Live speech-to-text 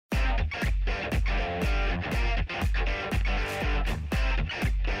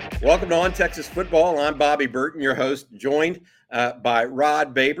Welcome to On Texas Football. I'm Bobby Burton, your host, joined by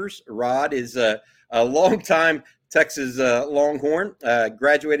Rod Babers. Rod is a longtime Texas Longhorn,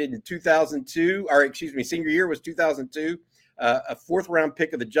 graduated in 2002, senior year was 2002, a fourth-round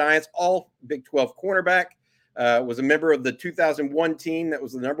pick of the Giants, all Big 12 cornerback, was a member of the 2001 team that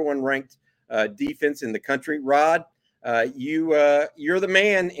was the number one ranked defense in the country. Rod, you're the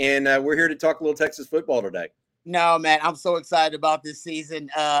man, and we're here to talk a little Texas football today. No, man, I'm so excited about this season.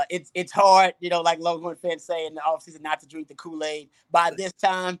 It's hard, like Longhorn fans say in the offseason, not to drink the Kool-Aid. By this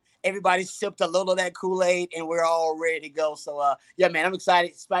time, everybody's sipped a little of that Kool-Aid, and we're all ready to go. So, yeah, man, I'm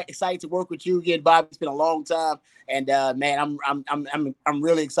excited to work with you again, Bobby. It's been a long time, and man, I'm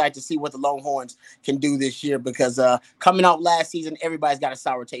really excited to see what the Longhorns can do this year because coming out last season, everybody's got a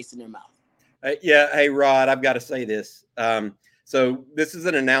sour taste in their mouth. Hey, Rod, I've got to say this. So this is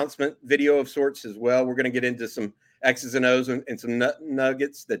an announcement video of sorts as well. We're going to get into some X's and O's and some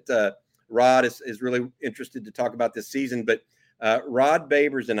nuggets that Rod is really interested to talk about this season. But Rod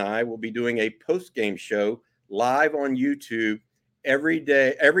Babers and I will be doing a post-game show live on YouTube every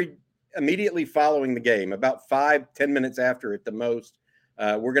day, immediately following the game, about 5-10 minutes after at the most.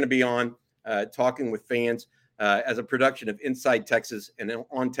 We're going to be on talking with fans as a production of Inside Texas and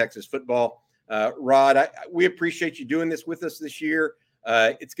On Texas Football. Rod, we appreciate you doing this with us this year.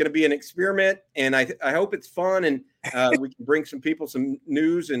 It's going to be an experiment, and I hope it's fun, and we can bring some people some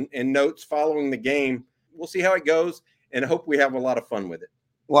news and notes following the game. We'll see how it goes, and I hope we have a lot of fun with it.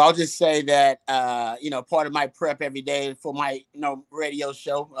 Well, I'll just say that, part of my prep every day for my, radio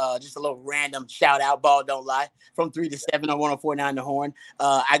show, just a little random shout out, Ball Don't Lie, from 3 to 7 on 104.9 The Horn.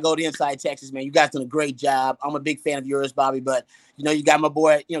 I go to Inside Texas, man. You guys done a great job. I'm a big fan of yours, Bobby, but, you got my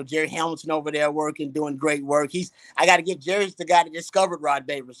boy, Jerry Hamilton over there doing great work. I got to give Jerry's the guy that discovered Rod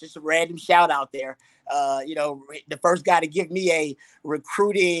Babers. Just a random shout out there. The first guy to give me a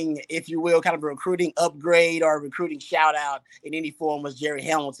recruiting, if you will, kind of a recruiting upgrade or a recruiting shout out in any form was Jerry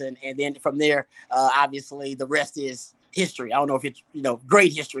Hamilton. And then from there, obviously the rest is history. I don't know if it's,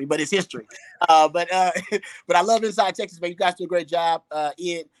 great history, but it's history. But I love Inside Texas, man. You guys do a great job.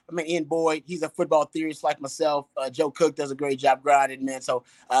 Ian Boyd, he's a football theorist like myself. Joe Cook does a great job grinding, man. So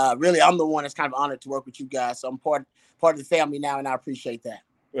really, I'm the one that's kind of honored to work with you guys. So I'm part of the family now, and I appreciate that.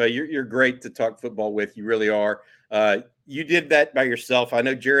 Well, you're great to talk football with. You really are. You did that by yourself. I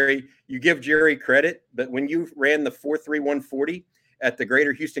know, Jerry, you give Jerry credit, but when you ran the 4.31 40 at the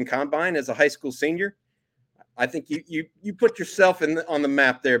Greater Houston Combine as a high school senior, I think you put yourself on the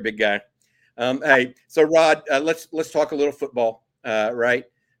map there, big guy. Hey, so Rod, let's talk a little football, right?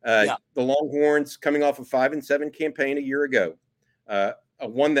 The Longhorns coming off a 5-7 campaign a year ago,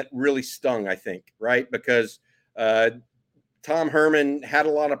 one that really stung, I think, right? Because Tom Herman had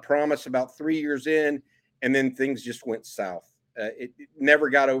a lot of promise about 3 years in, and then things just went south. It never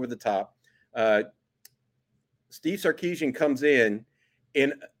got over the top. Steve Sarkisian comes in,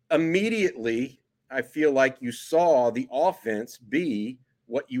 and immediately I feel like you saw the offense be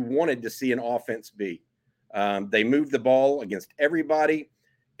what you wanted to see an offense be. They moved the ball against everybody.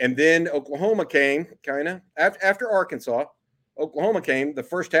 And then Oklahoma came kind of after Arkansas. Oklahoma came. The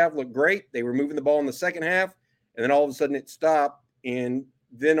first half looked great. They were moving the ball in the second half. And then all of a sudden it stopped. And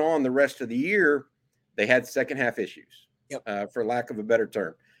then on the rest of the year, they had second half issues, for lack of a better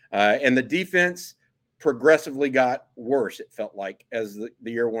term. And the defense progressively got worse, it felt like, as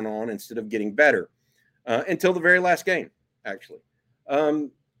the year went on instead of getting better until the very last game, actually.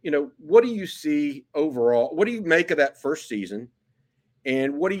 What do you see overall? What do you make of that first season?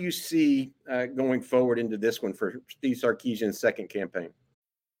 And what do you see going forward into this one for Steve Sarkisian's second campaign?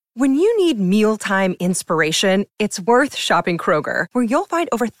 When you need mealtime inspiration, it's worth shopping Kroger, where you'll find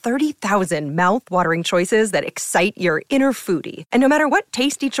over 30,000 mouth-watering choices that excite your inner foodie. And no matter what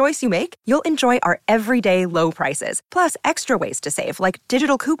tasty choice you make, you'll enjoy our everyday low prices, plus extra ways to save, like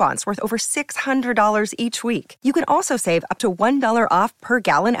digital coupons worth over $600 each week. You can also save up to $1 off per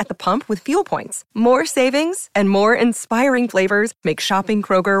gallon at the pump with fuel points. More savings and more inspiring flavors make shopping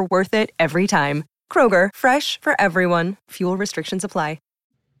Kroger worth it every time. Kroger, fresh for everyone. Fuel restrictions apply.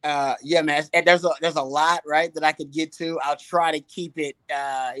 Man, there's a lot, right, that I could get to. I'll try to keep it,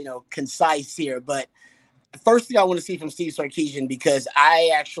 concise here. But first thing I want to see from Steve Sarkisian, because I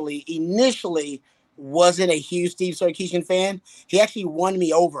actually initially wasn't a huge Steve Sarkisian fan. He actually won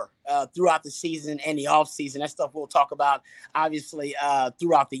me over throughout the season and the offseason. That stuff we'll talk about, obviously,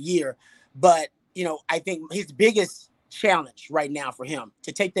 throughout the year. But, I think his biggest challenge right now for him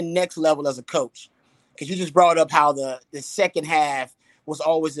to take the next level as a coach, because you just brought up how the second half was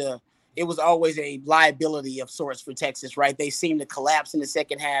always a liability of sorts for Texas, right? They seemed to collapse in the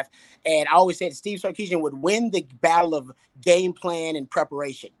second half. And I always said Steve Sarkisian would win the battle of game plan and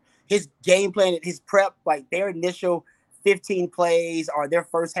preparation. his game plan, his prep, like their initial 15 plays or their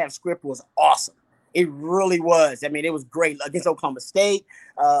first half script was awesome. It really was. I mean, it was great against Oklahoma State,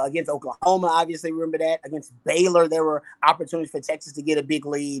 against Oklahoma. Obviously, remember that against Baylor, there were opportunities for Texas to get a big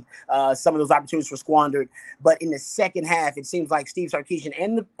lead. Some of those opportunities were squandered. But in the second half, it seems like Steve Sarkisian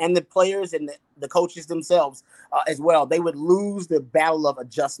and the players and the coaches themselves as well, they would lose the battle of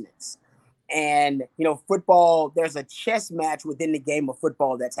adjustments. And, football, there's a chess match within the game of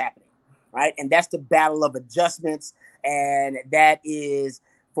football that's happening, right? And that's the battle of adjustments. And that is,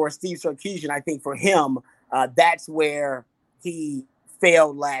 for Steve Sarkisian, I think for him, that's where he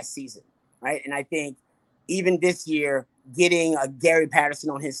failed last season, right? And I think even this year, getting a Gary Patterson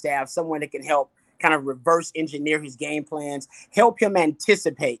on his staff, someone that can help kind of reverse engineer his game plans, help him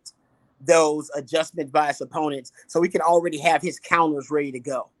anticipate those adjustments by his opponents so he can already have his counters ready to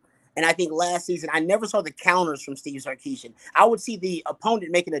go. And I think last season, I never saw the counters from Steve Sarkisian. I would see the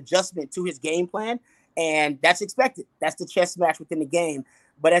opponent make an adjustment to his game plan, and that's expected. That's the chess match within the game.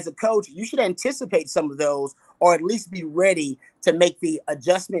 But as a coach, you should anticipate some of those, or at least be ready to make the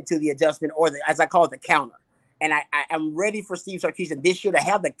adjustment to the adjustment, or as I call it, the counter. And I'm ready for Steve Sarkisian this year to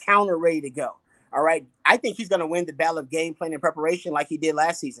have the counter ready to go. All right. I think he's going to win the battle of game plan and preparation like he did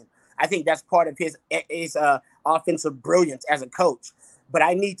last season. I think that's part of his offensive brilliance as a coach. But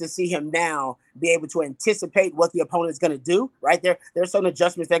I need to see him now be able to anticipate what the opponent is going to do, right? There's some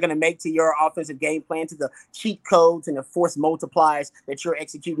adjustments they're going to make to your offensive game plan, to the cheat codes and the force multipliers that you're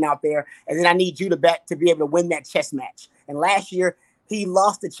executing out there. And then I need you to be able to win that chess match. And last year, he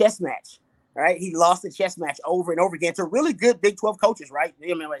lost the chess match, right? He lost the chess match over and over again to really good Big 12 coaches, right? I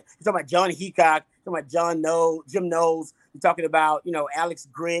mean, you're talking about Johnny Heacock, you're talking about Jim Knowles, you're talking about, Alex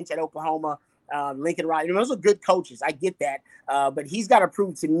Grinch at Oklahoma. Lincoln Riley. Those are good coaches. I get that. But he's got to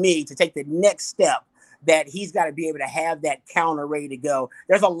prove to me to take the next step that he's got to be able to have that counter ready to go.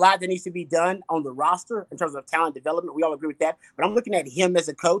 There's a lot that needs to be done on the roster in terms of talent development. We all agree with that. But I'm looking at him as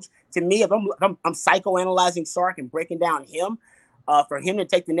a coach. To me, if I'm psychoanalyzing Sark and breaking down him, for him to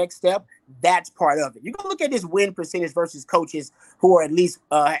take the next step, that's part of it. You can look at his win percentage versus coaches who are at least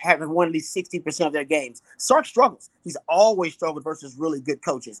having won at least 60% of their games. Sark struggles. He's always struggled versus really good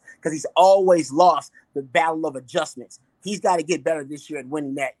coaches because he's always lost the battle of adjustments. He's got to get better this year at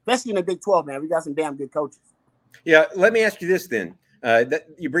winning that, especially in the Big 12, man. We got some damn good coaches. Yeah, let me ask you this then.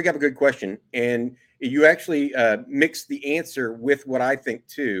 You bring up a good question, and you actually mix the answer with what I think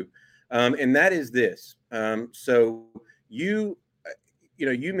too, and that is this. So you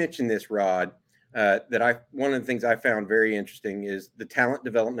mentioned this, Rod, that one of the things I found very interesting is the talent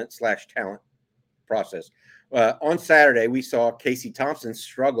development / talent process. On Saturday, we saw Casey Thompson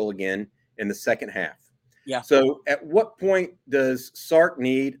struggle again in the second half. Yeah. So at what point does Sark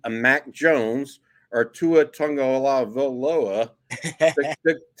need a Mac Jones or Tua Tagovailoa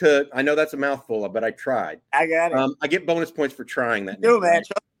to I know that's a mouthful, but I tried. I got it. I get bonus points for trying that. Do, man.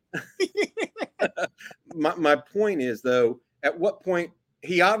 My point is, though, at what point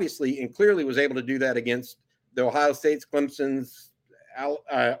he obviously and clearly was able to do that against the Ohio States, Clemson's,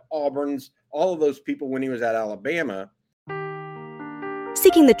 Auburn's, all of those people when he was at Alabama.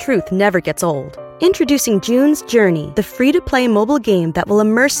 Seeking the truth never gets old. Introducing June's Journey, the free-to-play mobile game that will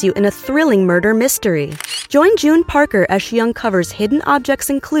immerse you in a thrilling murder mystery. Join June Parker as she uncovers hidden objects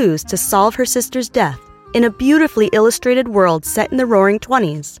and clues to solve her sister's death in a beautifully illustrated world set in the Roaring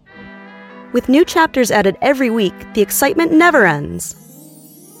 '20s. With new chapters added every week, the excitement never ends.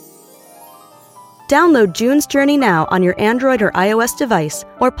 Download June's Journey now on your Android or iOS device,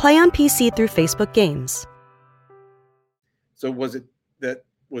 or play on PC through Facebook Games. So was it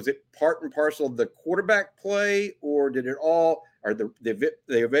part and parcel of the quarterback play, or did it all, or the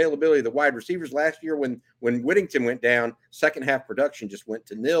availability of the wide receivers last year when Whittington went down, second half production just went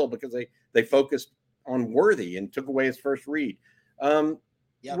to nil because they focused on Worthy and took away his first read.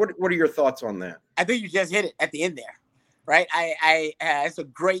 Yeah. What are your thoughts on that? I think you just hit it at the end there, right? It's a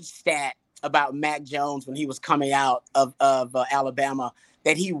great stat about Mac Jones when he was coming out of Alabama,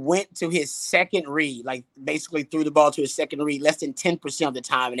 that he went to his second read, like basically threw the ball to his second read less than 10% of the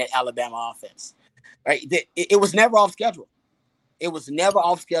time in that Alabama offense, right? It was never off schedule. It was never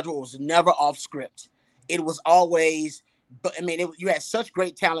off schedule. It was never off script. It was always, but I mean, you had such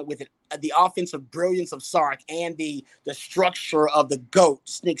great talent with it. The offensive brilliance of Sark and the structure of the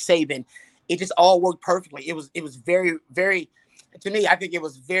GOAT, Nick Saban, it just all worked perfectly. It was very, very, to me, I think it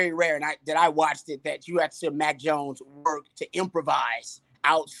was very rare, and I watched it, that you had to see Mac Jones work to improvise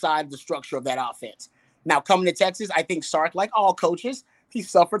outside of the structure of that offense. Now, coming to Texas, I think Sark, like all coaches, he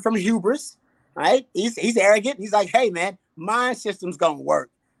suffered from hubris, right? He's arrogant. He's like, hey, man, my system's going to work.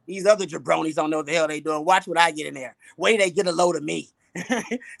 These other jabronis don't know what the hell they're doing. Watch what I get in there. Wait till they get a load of me.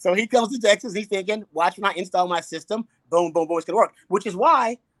 So he comes to Texas. He's thinking, watch when I install my system. Boom, boom, boom. It's going to work. Which is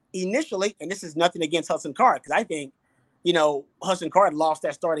why initially, and this is nothing against Hudson Card, because I think, Hudson Card lost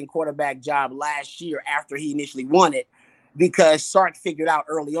that starting quarterback job last year after he initially won it, because Sark figured out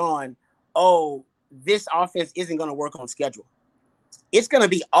early on, this offense isn't going to work on schedule. It's going to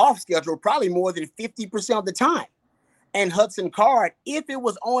be off schedule probably more than 50% of the time. And Hudson Card, if it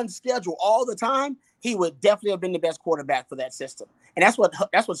was on schedule all the time, he would definitely have been the best quarterback for that system. And that's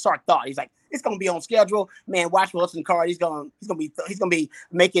what Sark thought. He's like, it's going to be on schedule, man. Watch for Hudson Card. He's going to be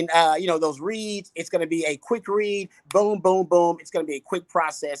making those reads. It's going to be a quick read, boom, boom, boom. It's going to be a quick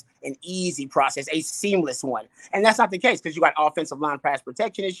process, an easy process, a seamless one. And that's not the case, because you got offensive line pass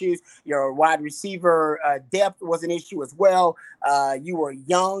protection issues. Your wide receiver depth was an issue as well. You were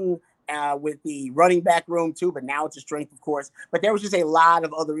young with the running back room too, but now it's a strength, of course. But there was just a lot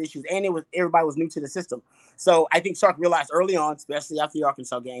of other issues, and everybody was new to the system. So I think Sark realized early on, especially after the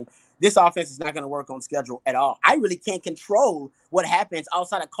Arkansas game, this offense is not going to work on schedule at all. I really can't control what happens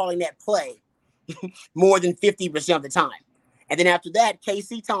outside of calling that play more than 50% of the time. And then after that,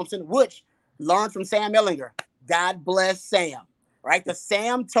 Casey Thompson, which learned from Sam Ehlinger. God bless Sam, right? The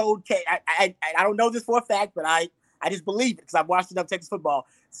Sam told I don't know this for a fact, but I just believe it because I've watched enough Texas football.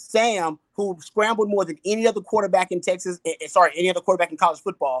 Sam, who scrambled more than any other quarterback in any other quarterback in college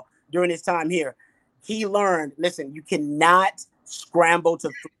football during his time here, he learned, listen, you cannot scramble to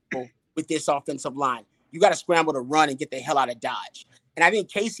throw with this offensive line. You got to scramble to run and get the hell out of Dodge. And I think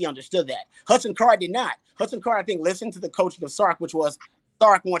Casey understood that. Hudson Card did not. Hudson Card, I think, listened to the coaching of Sark, which was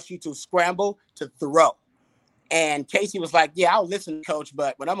Sark wants you to scramble to throw. And Casey was like, yeah, I'll listen, coach,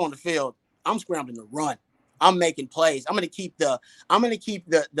 but when I'm on the field, I'm scrambling to run. I'm making plays. I'm going to keep the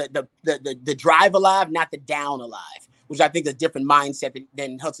drive alive, not the down alive, which I think is a different mindset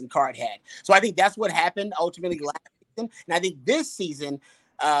than Hudson Card had. So I think that's what happened ultimately last season. And I think this season,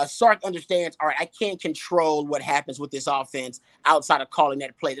 Sark understands, all right, I can't control what happens with this offense outside of calling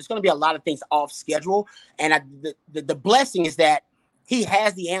that play. There's going to be a lot of things off schedule. And the blessing is that he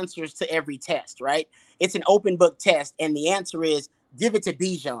has the answers to every test, right? It's an open book test. And the answer is give it to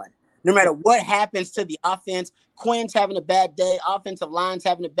Bijan. No matter what happens to the offense, Quinn's having a bad day, offensive line's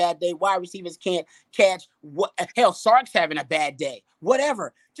having a bad day, wide receivers can't catch. Sark's having a bad day.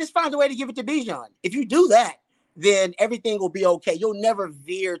 Whatever. Just find a way to give it to Bijan. If you do that, then everything will be okay. You'll never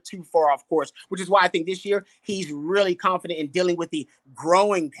veer too far off course, which is why I think this year he's really confident in dealing with the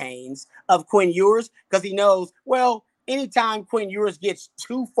growing pains of Quinn Ewers, because he knows, well, anytime Quinn Ewers gets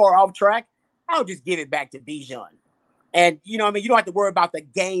too far off track, I'll just give it back to Bijan. And, you don't have to worry about the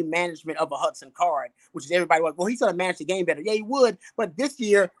game management of a Hudson Card, which is everybody like, well, he's going to manage the game better. Yeah, he would. But this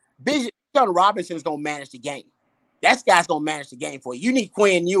year, Bijan Robinson is going to manage the game. That guy's going to manage the game for you. You need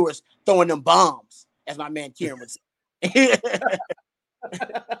Quinn Ewers throwing them bombs, as my man Kieran would say.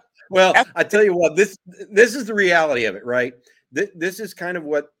 Well, I tell you what, this is the reality of it, right? This is kind of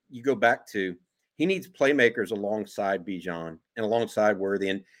what you go back to. He needs playmakers alongside Bijan and alongside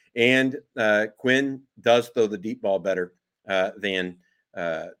Worthy. And Quinn does throw the deep ball better than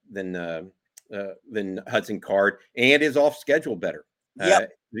Hudson Card, and is off schedule better.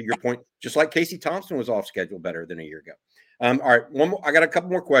 Your point, just like Casey Thompson was off schedule better than a year ago. All right, one more. I got a couple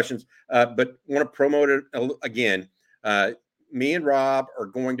more questions, but want to promote it again. Me and Rob are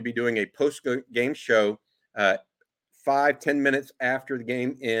going to be doing a post-game show 5-10 minutes after the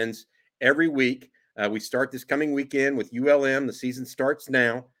game ends every week. We start this coming weekend with ULM. The season starts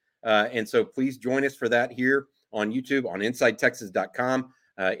now. And so please join us for that here on YouTube, on InsideTexas.com.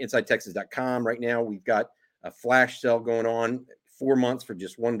 InsideTexas.com. Right now, we've got a flash sale going on, 4 months for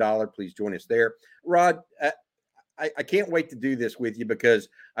just $1. Please join us there. Rod, I can't wait to do this with you, because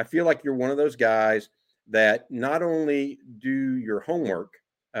I feel like you're one of those guys that not only do your homework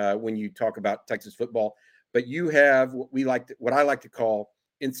when you talk about Texas football, but you have what I like to call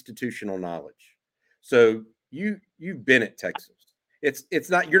institutional knowledge. So you've been at Texas. It's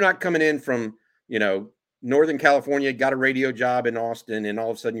not, you're not coming in from, Northern California, got a radio job in Austin, and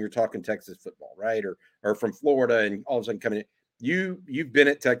all of a sudden you're talking Texas football, right? Or from Florida, and all of a sudden coming in. You've been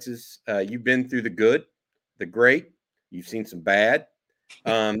at Texas. You've been through the good, the great. You've seen some bad.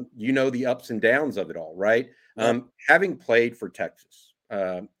 The ups and downs of it all, right? Having played for Texas,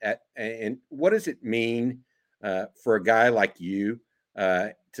 and what does it mean for a guy like you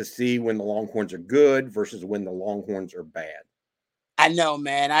to see when the Longhorns are good versus when the Longhorns are bad? I know,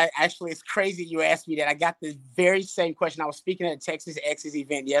 man. It's crazy you asked me that. I got the very same question. I was speaking at a Texas Exes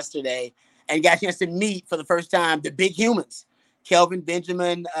event yesterday and got a chance to meet for the first time the big humans. Kelvin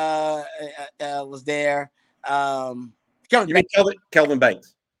Benjamin was there. Kelvin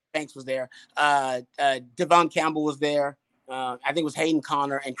Banks. Banks was there. Devon Campbell was there. I think it was Hayden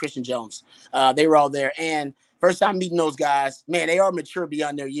Connor and Christian Jones. They were all there. And first time meeting those guys, man, they are mature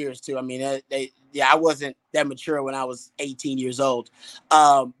beyond their years too. I mean, I wasn't that mature when I was 18 years old.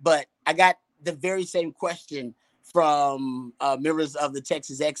 But I got the very same question from members of the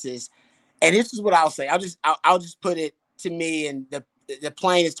Texas Exes. And this is what I'll say. I'll just put it to me in the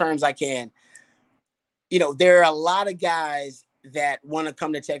plainest terms I can. You know, there are a lot of guys that want to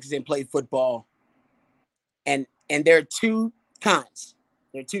come to Texas and play football. And there are two kinds.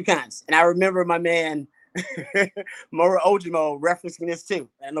 There are two kinds. And I remember my man, Moro Ojimo, referencing this too.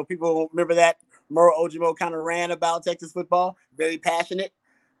 I know people remember that. Moro Ojimo kind of ran about Texas football, very passionate.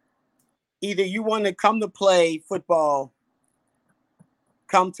 Either you want to come to play football,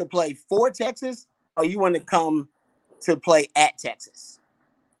 come to play for Texas, or you want to come to play at Texas.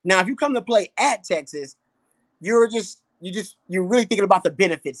 Now, if you come to play at Texas, you're really thinking about the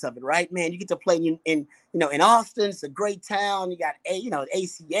benefits of it, right? Man, you get to play in Austin. It's a great town. You got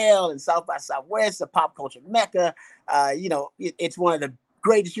ACL and South by Southwest, a pop culture mecca. It's one of the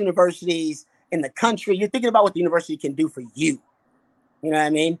greatest universities in the country. You're thinking about what the university can do for you. You know what I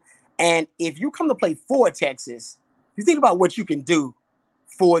mean? And if you come to play for Texas, you think about what you can do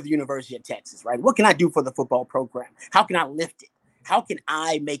for the University of Texas, right? What can I do for the football program? How can I lift it? How can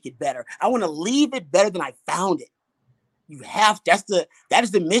I make it better? I want to leave it better than I found it. That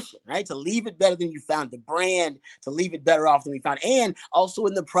is the mission, right? To leave it better than you found the brand, to leave it better off than we found, and also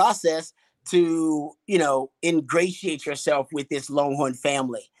in the process to, ingratiate yourself with this Longhorn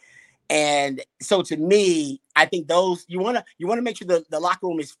family. And so to me, I think you want to make sure the locker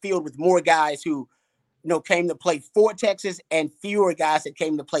room is filled with more guys who, came to play for Texas and fewer guys that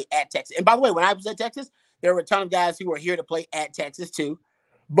came to play at Texas. And by the way, when I was at Texas, there were a ton of guys who were here to play at Texas too.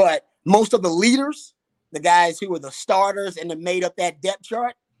 But most of the leaders, the guys who were the starters and that made up that depth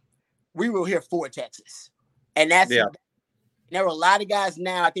chart, we were here for Texas. And there were a lot of guys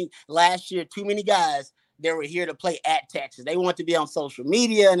now. I think last year, too many guys, they were here to play at Texas. They want to be on social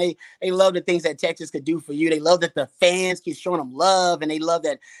media, and they love the things that Texas could do for you. They love that the fans keep showing them love, and they love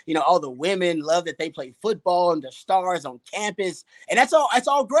that, all the women love that they play football and the stars on campus. And that's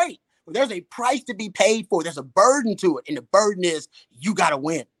all great. But there's a price to be paid for. There's a burden to it. And the burden is you got to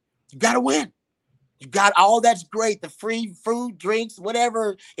win. You got to win. You got all that's great. The free food, drinks,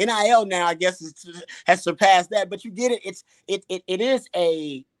 whatever. NIL now, I guess, has surpassed that. But you get it. It is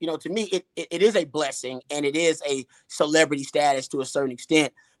a, to me, it is a blessing, and it is a celebrity status to a certain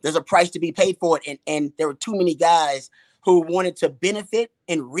extent. There's a price to be paid for it. And there were too many guys who wanted to benefit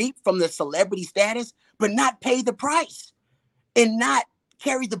and reap from the celebrity status, but not pay the price and not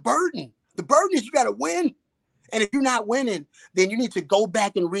carry the burden. The burden is you got to win. And if you're not winning, then you need to go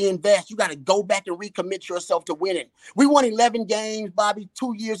back and reinvest. You got to go back and recommit yourself to winning. We won 11 games, Bobby,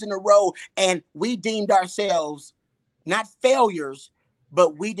 2 years in a row, and we deemed ourselves not failures,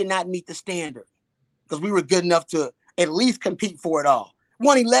 but we did not meet the standard because we were good enough to at least compete for it all.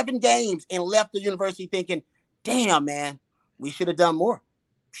 Won 11 games and left the university thinking, damn, man, we should have done more.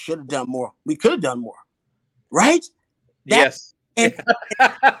 Should have done more. We could have done more. Right? Yes. And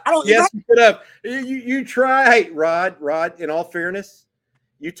I don't. Yes, you could have. You try, Rod. In all fairness,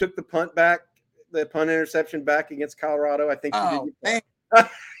 you took the punt interception back against Colorado. I think you did.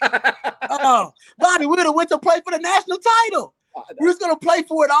 Bobby, we would have went to play for the national title. We was gonna play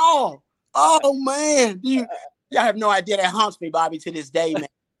for it all. Oh man, y'all have no idea. That haunts me, Bobby, to this day, man.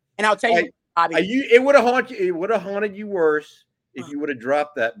 And I'll tell you, Bobby, it would have haunted you. It would have haunted you worse if you would have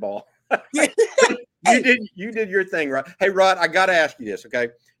dropped that ball. You did your thing, Rod. Hey, Rod, I got to ask you this, okay?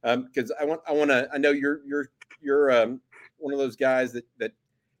 Because I know you're one of those guys that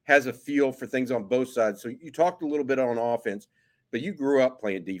has a feel for things on both sides. So you talked a little bit on offense, but you grew up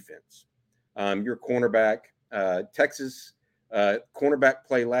playing defense. You're a cornerback. Texas cornerback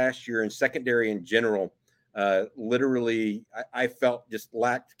play last year and secondary in general, literally, I felt just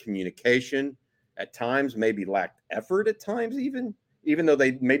lacked communication at times, maybe lacked effort at times even though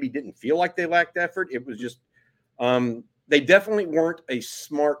they maybe didn't feel like they lacked effort. It was just they definitely weren't a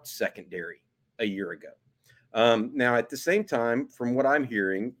smart secondary a year ago. Now, at the same time, from what I'm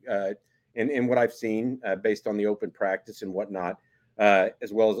hearing and what I've seen based on the open practice and whatnot,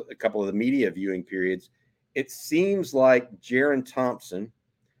 as well as a couple of the media viewing periods, it seems like Jaron Thompson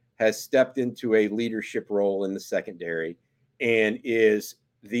has stepped into a leadership role in the secondary and is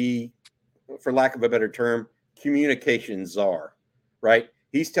for lack of a better term, communication czar. Right?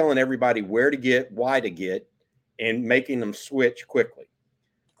 He's telling everybody where to get, why to get, and making them switch quickly.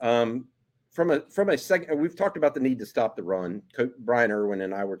 From a second, we've talked about the need to stop the run. Brian Irwin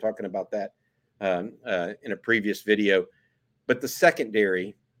and I were talking about that in a previous video. But the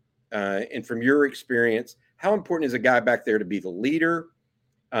secondary, and from your experience, how important is a guy back there to be the leader?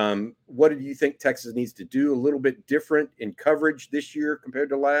 What do you think Texas needs to do a little bit different in coverage this year compared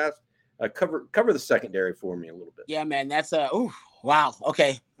to last? Cover the secondary for me a little bit. Yeah, man, that's wow.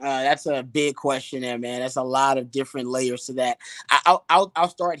 Okay, that's a big question there, man. That's a lot of different layers to that. I'll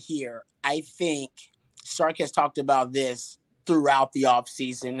start here. I think Sark has talked about this throughout the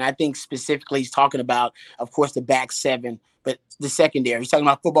offseason. And I think specifically he's talking about, of course, the back seven, but the secondary. He's talking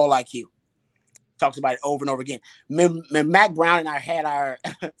about football IQ. Talks about it over and over again. Mac Brown and I had our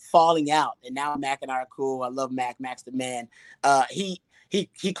falling out, and now Mac and I are cool. I love Mac. Mac's the man.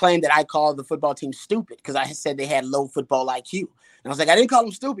 He claimed that I called the football team stupid because I said they had low football IQ. And I was like, I didn't call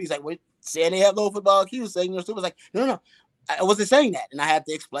them stupid. He's like, well, saying they have low football IQ, saying they're stupid. I was like, no. I wasn't saying that. And I had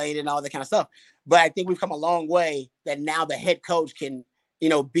to explain it and all that kind of stuff. But I think we've come a long way that now the head coach can,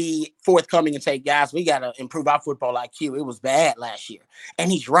 be forthcoming and say, guys, we got to improve our football IQ. It was bad last year.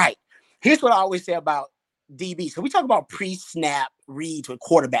 And he's right. Here's what I always say about DB. So we talk about pre-snap reads with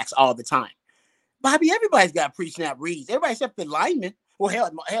quarterbacks all the time. Bobby, everybody's got pre-snap reads. Everybody except the linemen. Well,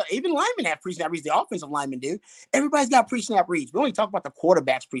 hell, even linemen have pre-snap reads. The offensive linemen do. Everybody's got pre-snap reads. We only talk about the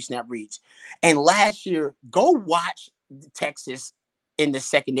quarterback's pre-snap reads. And last year, go watch Texas in the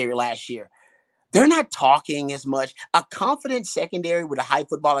secondary last year. They're not talking as much. A confident secondary with a high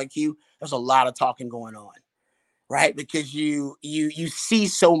football IQ, there's a lot of talking going on, right? Because you see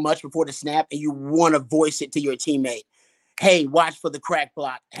so much before the snap and you want to voice it to your teammate. Hey, watch for the crack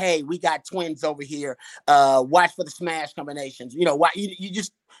block. Hey, we got twins over here. Watch for the smash combinations. You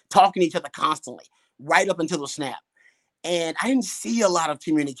just talking to each other constantly right up until the snap. And I didn't see a lot of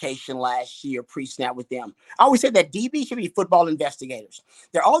communication last year pre-snap with them. I always said that DB should be football investigators.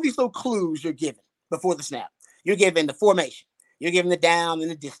 There are all these little clues you're given before the snap. You're given the formation. You're given the down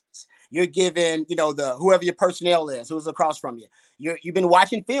and the distance. You're given, the whoever your personnel is, who's across from you. You've been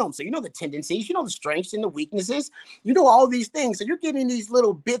watching film, so you know the tendencies, you know the strengths and the weaknesses. You know all these things. So you're getting these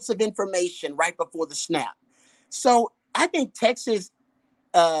little bits of information right before the snap. So I think Texas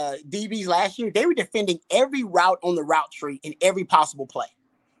DBs last year, they were defending every route on the route tree in every possible play.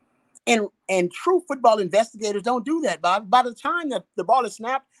 And true football investigators don't do that, Bob. By the time the ball is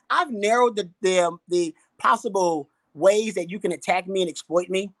snapped, I've narrowed the possible ways that you can attack me and exploit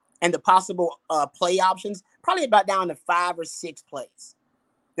me and the possible play options, probably about down to 5 or 6 plays,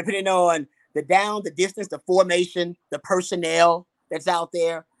 depending on the down, the distance, the formation, the personnel that's out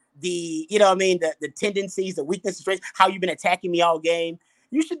there, the tendencies, the weaknesses, how you've been attacking me all game.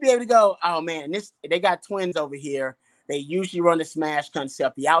 You should be able to go, oh, man, they got twins over here. They usually run the smash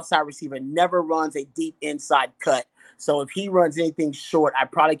concept. The outside receiver never runs a deep inside cut. So if he runs anything short, I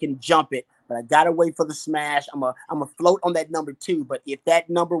probably can jump it, but I got to wait for the smash. I'm a float on that number 2. But if that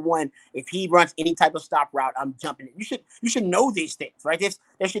number 1, if he runs any type of stop route, I'm jumping it. You should know these things, right?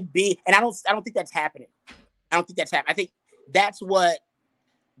 There should be, and I don't think that's happening. I think that's what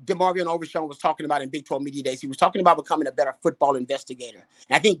DeMarvion Overshown was talking about in Big 12 Media Days. He was talking about becoming a better football investigator.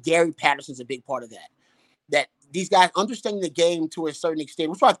 And I think Gary Patterson's a big part of that. That these guys understanding the game to a certain extent,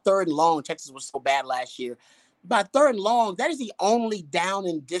 which was why 3rd and long, Texas was so bad last year. By 3rd and long, that is the only down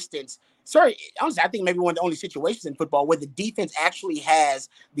and distance. Sorry, honestly, I think maybe one of the only situations in football where the defense actually has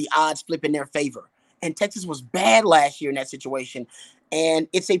the odds flip in their favor. And Texas was bad last year in that situation. And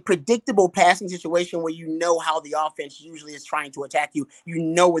it's a predictable passing situation where you know how the offense usually is trying to attack you. You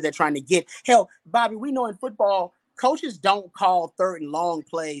know where they're trying to get. Hell, Bobby, we know in football, coaches don't call 3rd and long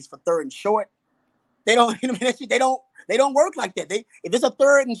plays for 3rd and short. They don't, they don't work like that. If it's a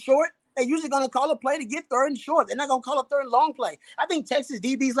 3rd and short, they're usually going to call a play to get 3rd and short. They're not going to call a 3rd and long play. I think Texas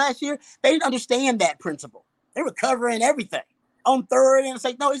DBs last year, they didn't understand that principle. They were covering everything on 3rd, and it's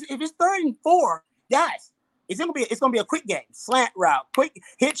like, no, if it's 3rd and 4, guys, it's gonna be a quick game, slant route, quick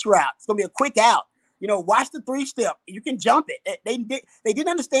hitch route. It's gonna be a quick out. Watch the 3-step. You can jump it. They didn't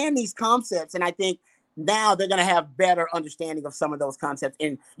understand these concepts, and I think now they're gonna have better understanding of some of those concepts.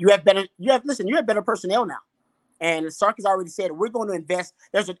 And you have better personnel now. And Sark has already said we're going to invest.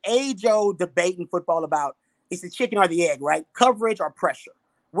 There's an age-old debate in football about it's the chicken or the egg, right? Coverage or pressure.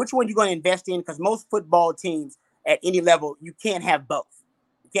 Which one you're going to invest in? Because most football teams at any level, you can't have both.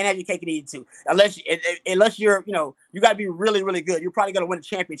 Can't have your cake and eat it too. Unless you're, you got to be really, really good. You're probably going to win a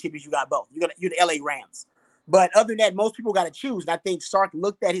championship if you got both. You're the LA Rams. But other than that, most people got to choose. And I think Sark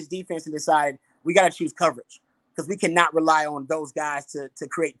looked at his defense and decided we got to choose coverage because we cannot rely on those guys to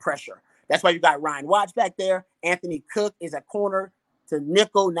create pressure. That's why you got Ryan Watts back there. Anthony Cook is a corner to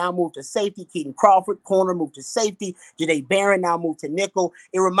nickel, now moved to safety. Keaton Crawford, corner, moved to safety. Janae Barron now moved to nickel.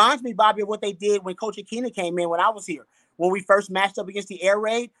 It reminds me, Bobby, of what they did when Coach Akina came in when I was here. When we first matched up against the air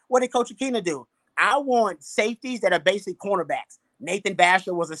raid, what did Coach Akina do? I want safeties that are basically cornerbacks. Nathan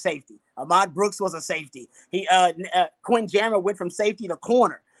Basher was a safety. Ahmad Brooks was a safety. Quinn Jammer went from safety to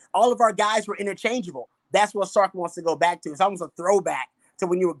corner. All of our guys were interchangeable. That's what Sark wants to go back to. It's almost a throwback to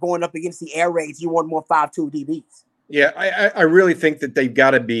when you were going up against the air raids. You want more 5-2 DBs. Yeah, I really think that they've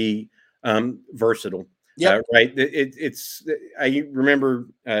got to be versatile. Yep. Right. I remember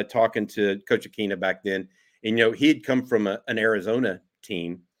talking to Coach Aquina back then, and he had come from an Arizona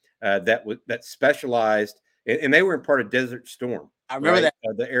team that specialized, and they were in part of Desert Storm. I remember that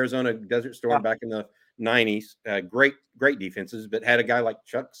the Arizona Desert Storm back in the 90s. Great defenses, but had a guy like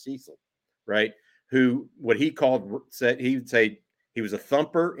Chuck Cecil, right? Who what he said he would say he was a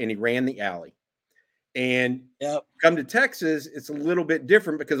thumper and he ran the alley. And come to Texas, it's a little bit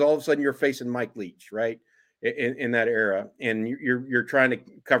different because all of a sudden you're facing Mike Leach, right? In that era, and you're trying to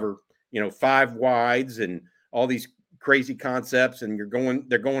cover 5 wides and all these crazy concepts, and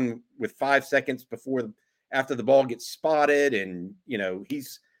they're going with 5 seconds after the ball gets spotted, and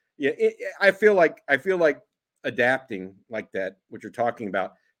I feel like adapting like that, what you're talking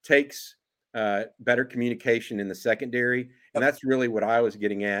about, takes better communication in the secondary, and that's really what I was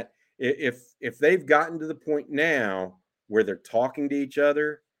getting at. If they've gotten to the point now where they're talking to each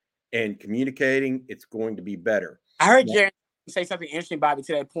other and communicating, it's going to be better. I heard Jaron say something interesting, Bobby,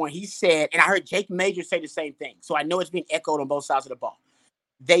 to that point. He said, and I heard Jake Major say the same thing, so I know it's being echoed on both sides of the ball.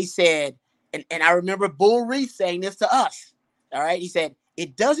 They said, and I remember Bull Reese saying this to us, all right? He said,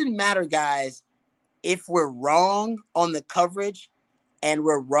 it doesn't matter, guys, if we're wrong on the coverage and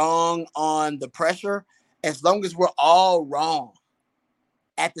we're wrong on the pressure, as long as we're all wrong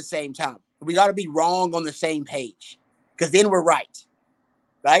at the same time. We got to be wrong on the same page, because then we're right.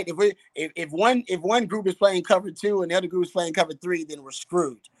 Right? If one group is playing cover 2 and the other group is playing cover 3, then we're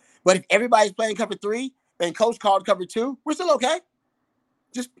screwed. But if everybody's playing cover 3 and coach called cover 2, we're still okay.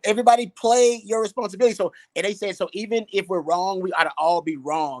 Just everybody play your responsibility. So, and they said, so even if we're wrong, we ought to all be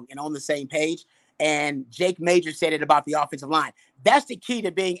wrong and on the same page. And Jake Major said it about the offensive line. That's the key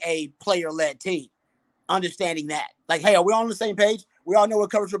to being a player-led team. Understanding that. Like, hey, are we all on the same page? We all know what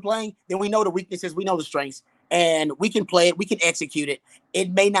coverage we're playing. Then we know the weaknesses. We know the strengths. And we can play it. We can execute it.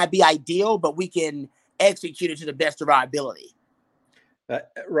 It may not be ideal, but we can execute it to the best of our ability.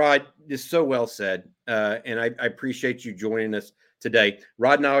 Rod, just so well said. And I appreciate you joining us today.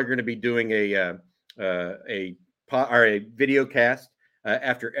 Rod and I are going to be doing a video cast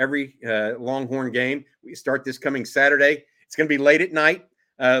after every Longhorn game. We start this coming Saturday. It's going to be late at night.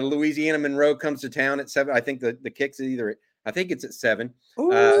 Louisiana Monroe comes to town at 7. I think the kick's I think it's at 7. But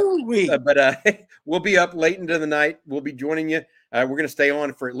we'll be up late into the night. We'll be joining you. We're going to stay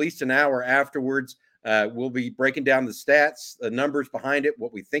on for at least an hour afterwards. We'll be breaking down the stats, the numbers behind it,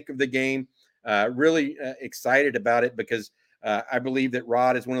 what we think of the game. Really excited about it because I believe that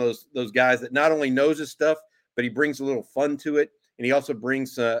Rod is one of those guys that not only knows his stuff, but he brings a little fun to it. And he also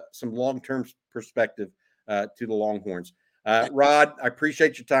brings some long-term perspective to the Longhorns. Rod, I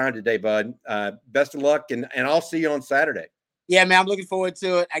appreciate your time today, bud. Best of luck, and I'll see you on Saturday. Yeah, man, I'm looking forward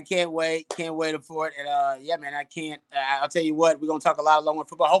to it. I can't wait. Can't wait for it. And yeah, man, I can't. I'll tell you what, we're gonna talk a lot of Longhorn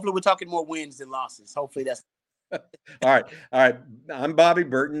football. Hopefully, we're talking more wins than losses. Hopefully, that's all right. I'm Bobby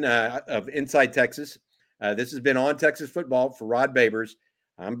Burton of Inside Texas. This has been On Texas Football for Rod Babers.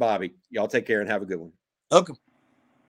 I'm Bobby. Y'all take care and have a good one. Okay.